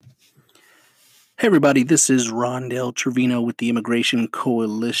Hey, everybody, this is Rondell Trevino with the Immigration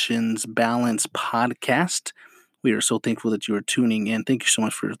Coalition's Balance podcast. We are so thankful that you are tuning in. Thank you so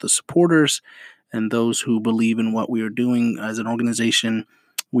much for the supporters and those who believe in what we are doing as an organization.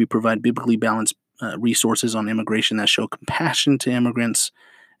 We provide biblically balanced resources on immigration that show compassion to immigrants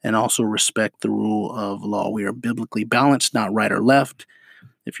and also respect the rule of law. We are biblically balanced, not right or left.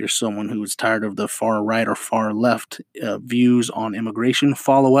 If you're someone who is tired of the far right or far left views on immigration,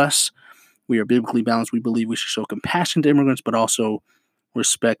 follow us. We are biblically balanced. We believe we should show compassion to immigrants, but also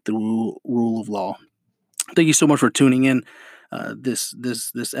respect the rule of law. Thank you so much for tuning in. This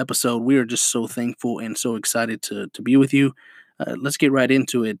episode, we are just so thankful and so excited to be with you. Let's get right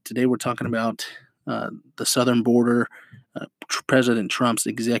into it. Today, we're talking about the southern border, President Trump's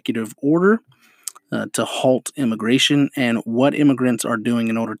executive order to halt immigration, and what immigrants are doing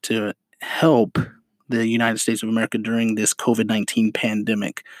in order to help the United States of America during this COVID-19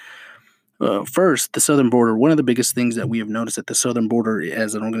 pandemic. First, the southern border. One of the biggest things that we have noticed at the southern border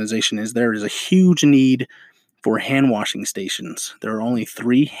as an organization is there is a huge need for hand washing stations. There are only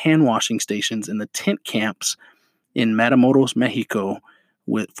 3 hand washing stations in the tent camps in Matamoros, Mexico,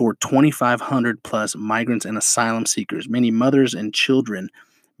 for 2,500 plus migrants and asylum seekers, many mothers and children,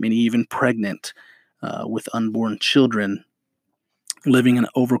 many even pregnant with unborn children, living in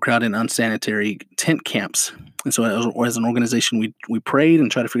overcrowded and unsanitary tent camps. And so as an organization, we prayed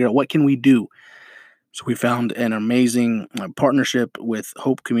and tried to figure out what can we do. So we found an amazing partnership with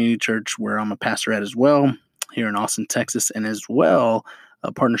Hope Community Church, where I'm a pastor at as well, here in Austin, Texas, and as well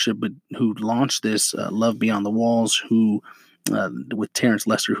a partnership who launched this, Love Beyond the Walls, with Terrence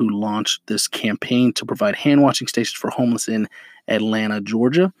Lester, who launched this campaign to provide hand washing stations for homeless in Atlanta,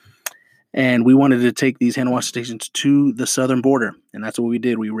 Georgia. And we wanted to take these hand wash stations to the southern border, and that's what we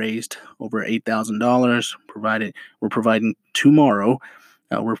did. We raised over $8,000. We're providing tomorrow.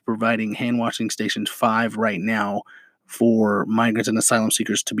 We're providing hand washing stations 5 right now for migrants and asylum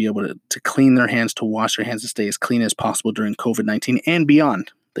seekers to be able to clean their hands, to wash their hands, to stay as clean as possible during COVID-19 and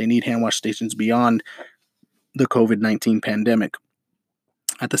beyond. They need hand wash stations beyond the COVID-19 pandemic.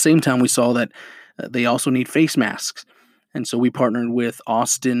 At the same time, we saw that they also need face masks. And so we partnered with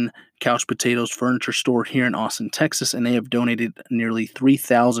Austin Couch Potatoes Furniture Store here in Austin, Texas, and they have donated nearly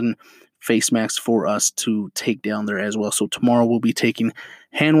 3,000 face masks for us to take down there as well. So tomorrow we'll be taking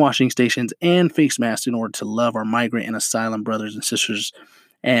hand washing stations and face masks in order to love our migrant and asylum brothers and sisters.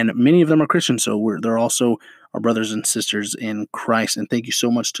 And many of them are Christians, so they're also our brothers and sisters in Christ. And thank you so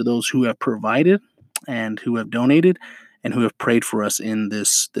much to those who have provided and who have donated and who have prayed for us in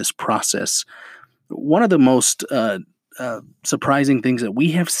this process. One of the most surprising things that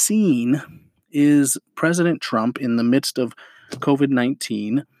we have seen is President Trump, in the midst of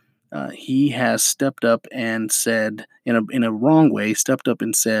COVID-19, he has stepped up and said, in a wrong way, stepped up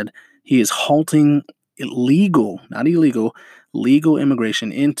and said he is halting illegal, not illegal, legal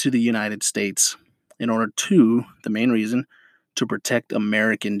immigration into the United States in order to, the main reason, to protect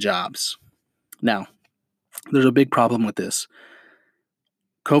American jobs. Now, there's a big problem with this.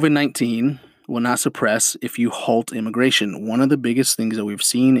 COVID-19 will not suppress if you halt immigration. One of the biggest things that we've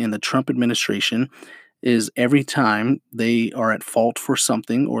seen in the Trump administration is every time they are at fault for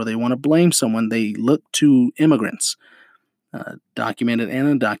something or they want to blame someone, they look to immigrants, documented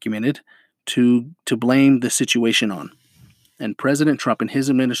and undocumented, to blame the situation on. And President Trump and his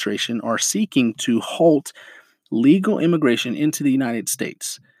administration are seeking to halt legal immigration into the United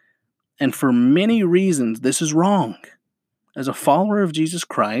States. And for many reasons, this is wrong. As a follower of Jesus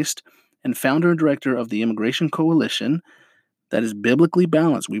Christ and founder and director of the Immigration Coalition that is biblically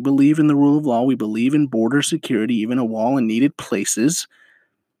balanced, we believe in the rule of law, we believe in border security, even a wall in needed places,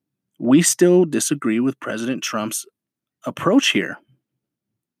 we still disagree with President Trump's approach here.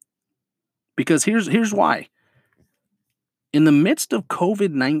 Because here's why. In the midst of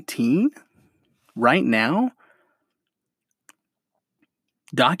COVID-19, right now,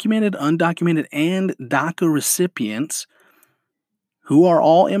 documented, undocumented, and DACA recipients who are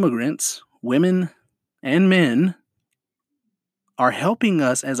all immigrants, women and men, are helping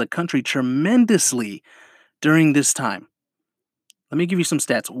us as a country tremendously during this time. Let me give you some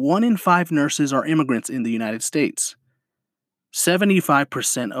stats. 1 in 5 nurses are immigrants in the United States.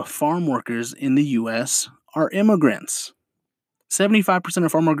 75% of farm workers in the U.S. are immigrants. 75%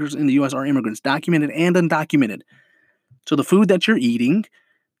 of farm workers in the U.S. are immigrants, documented and undocumented. So the food that you're eating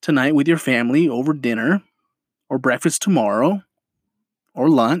tonight with your family over dinner or breakfast tomorrow or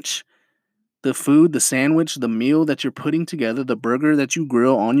lunch, the food, the sandwich, the meal that you're putting together, the burger that you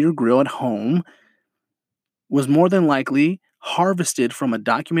grill on your grill at home, was more than likely harvested from a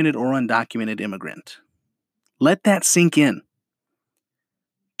documented or undocumented immigrant. Let that sink in.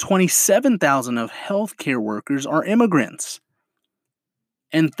 27,000 of healthcare workers are immigrants.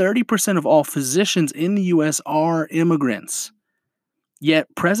 And 30% of all physicians in the U.S. are immigrants.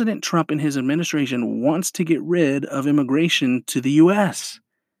 Yet President Trump and his administration wants to get rid of immigration to the U.S.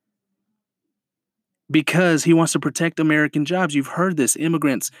 because he wants to protect American jobs. You've heard this,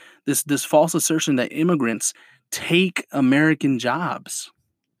 immigrants, this false assertion that immigrants take American jobs.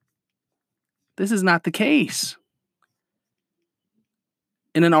 This is not the case.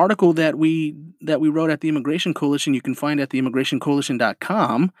 In an article that we wrote at the Immigration Coalition, you can find at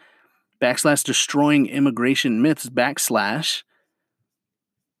theimmigrationcoalition.com /destroying immigration myths /,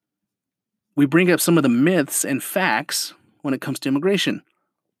 we bring up some of the myths and facts when it comes to immigration.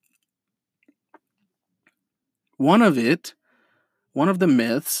 One of the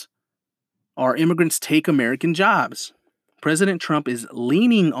myths are immigrants take American jobs. President Trump is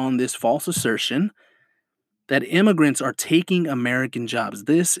leaning on this false assertion that immigrants are taking American jobs.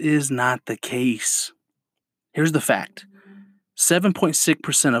 This is not the case. Here's the fact.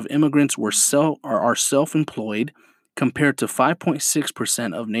 7.6% of immigrants are self-employed compared to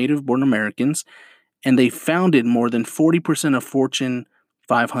 5.6% of native-born Americans, and they founded more than 40% of Fortune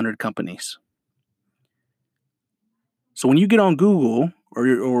 500 companies. So when you get on Google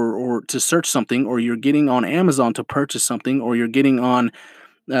or to search something, or you're getting on Amazon to purchase something, or you're getting on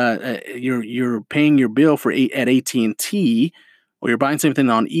you're paying your bill at AT&T, or you're buying something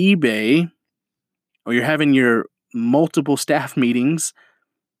on eBay, or you're having your multiple staff meetings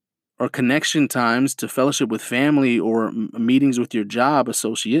or connection times to fellowship with family or meetings with your job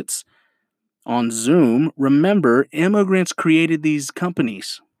associates on Zoom, remember, immigrants created these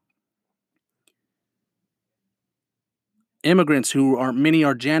companies. Immigrants many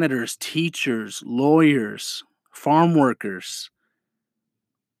are janitors, teachers, lawyers, farm workers,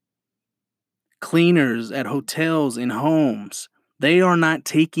 cleaners at hotels and homes. They are not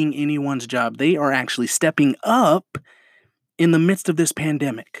taking anyone's job. They are actually stepping up in the midst of this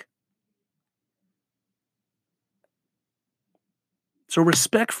pandemic. So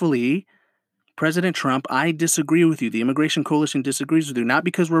respectfully, President Trump, I disagree with you. The Immigration Coalition disagrees with you, not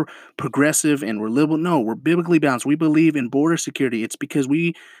because we're progressive and we're liberal. No, we're biblically balanced. We believe in border security. It's because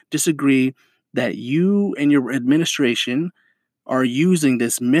we disagree that you and your administration are using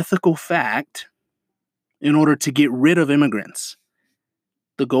this mythical fact in order to get rid of immigrants.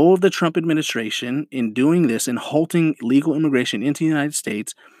 The goal of the Trump administration in doing this and halting legal immigration into the United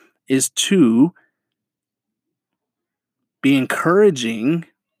States is to be encouraging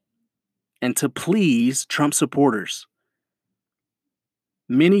and to please Trump supporters.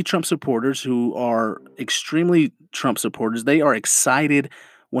 Many Trump supporters who are extremely Trump supporters, they are excited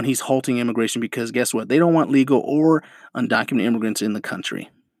when he's halting immigration because guess what? They don't want legal or undocumented immigrants in the country.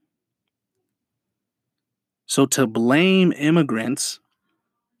 So to blame immigrants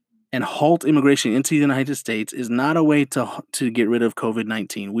and halt immigration into the United States is not a way to get rid of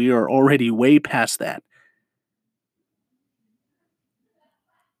COVID-19. We are already way past that.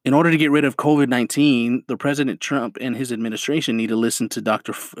 In order to get rid of COVID-19, the President Trump and his administration need to listen to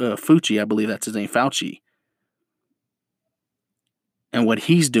Dr. Fauci, I believe that's his name, Fauci, and what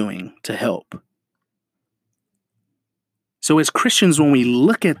he's doing to help. So as Christians, when we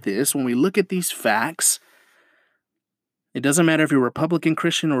look at this, when we look at these facts, it doesn't matter if you're a Republican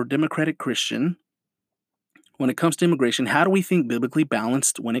Christian or a Democratic Christian, when it comes to immigration, how do we think biblically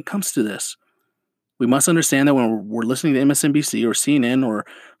balanced when it comes to this? We must understand that when we're listening to MSNBC or CNN or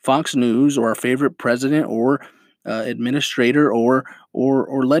Fox News or our favorite president or administrator or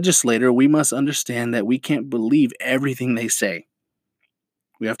legislator, we must understand that we can't believe everything they say.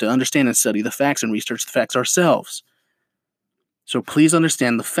 We have to understand and study the facts and research the facts ourselves. So please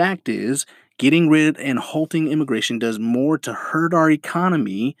understand the fact is getting rid and halting immigration does more to hurt our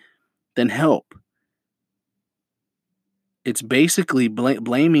economy than help. It's basically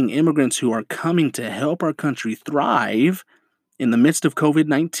blaming immigrants who are coming to help our country thrive in the midst of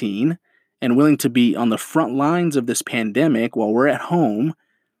COVID-19 and willing to be on the front lines of this pandemic while we're at home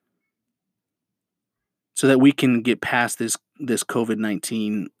so that we can get past this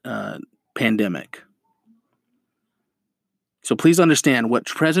COVID-19 pandemic. So please understand what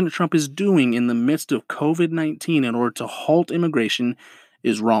President Trump is doing in the midst of COVID-19 in order to halt immigration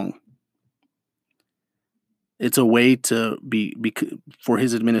is wrong. It's a way to for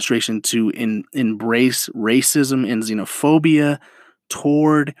his administration to embrace racism and xenophobia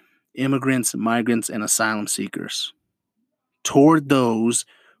toward immigrants, migrants, and asylum seekers, toward those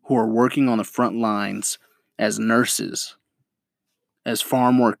who are working on the front lines as nurses, as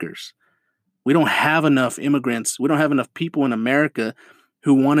farm workers. We don't have enough immigrants. We don't have enough people in America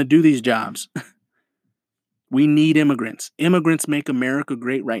who want to do these jobs. We need immigrants. Immigrants make America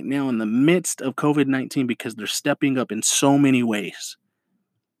great right now in the midst of COVID-19 because they're stepping up in so many ways.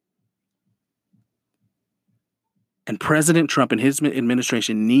 And President Trump and his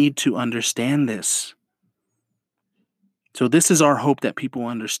administration need to understand this. So this is our hope that people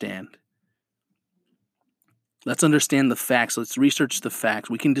understand. Let's understand the facts. Let's research the facts.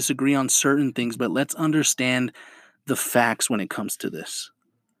 We can disagree on certain things, but let's understand the facts when it comes to this.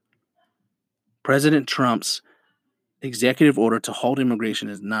 President Trump's executive order to halt immigration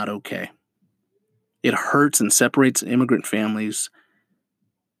is not okay. It hurts and separates immigrant families.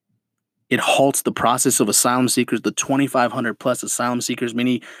 It halts the process of asylum seekers, the 2,500 plus asylum seekers.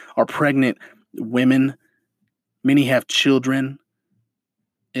 Many are pregnant women. Many have children.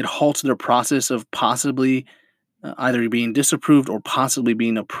 It halts their process of possibly either being disapproved or possibly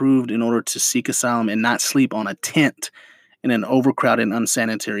being approved in order to seek asylum and not sleep on a tent in an overcrowded and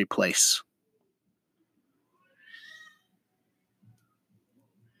unsanitary place.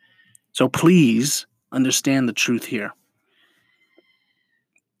 So please understand the truth here.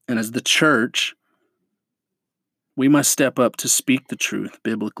 And as the church, we must step up to speak the truth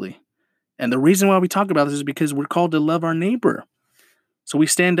biblically. And the reason why we talk about this is because we're called to love our neighbor. So we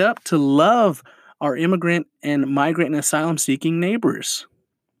stand up to love our immigrant and migrant and asylum seeking neighbors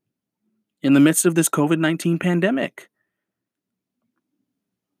in the midst of this COVID-19 pandemic.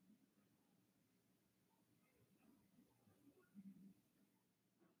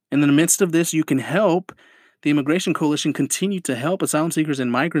 And in the midst of this, you can help the Immigration Coalition continue to help asylum seekers and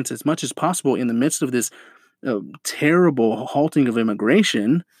migrants as much as possible in the midst of this terrible halting of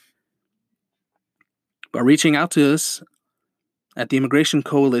immigration by reaching out to us at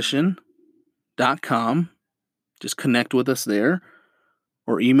theimmigrationcoalition.com. Just connect with us there,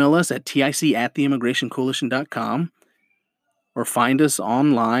 or email us at tic@theimmigrationcoalition.com, or find us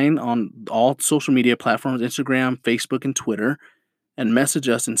online on all social media platforms, Instagram, Facebook, and Twitter, and message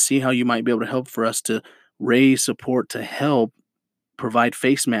us and see how you might be able to help for us to raise support to help provide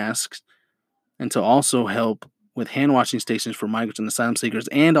face masks and to also help with hand washing stations for migrants and asylum seekers,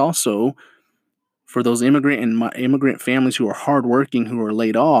 and also for those immigrant families who are hardworking, who are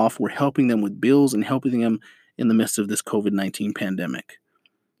laid off. We're helping them with bills and helping them in the midst of this COVID-19 pandemic.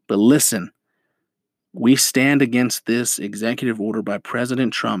 But listen, we stand against this executive order by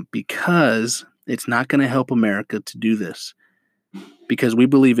President Trump because it's not going to help America to do this. Because we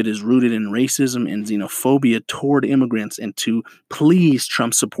believe it is rooted in racism and xenophobia toward immigrants and to please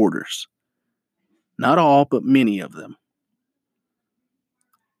Trump supporters. Not all, but many of them.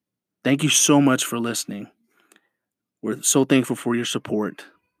 Thank you so much for listening. We're so thankful for your support.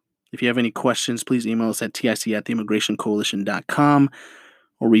 If you have any questions, please email us at tic@theimmigrationcoalition.com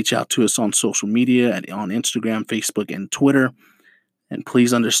or reach out to us on social media on Instagram, Facebook, and Twitter. And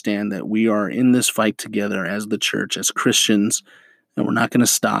please understand that we are in this fight together as the church, as Christians, and we're not going to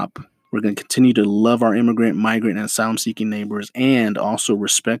stop. We're going to continue to love our immigrant, migrant, and asylum-seeking neighbors and also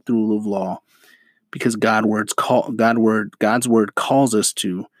respect the rule of law because God's word calls us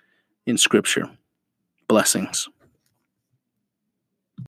to in Scripture. Blessings.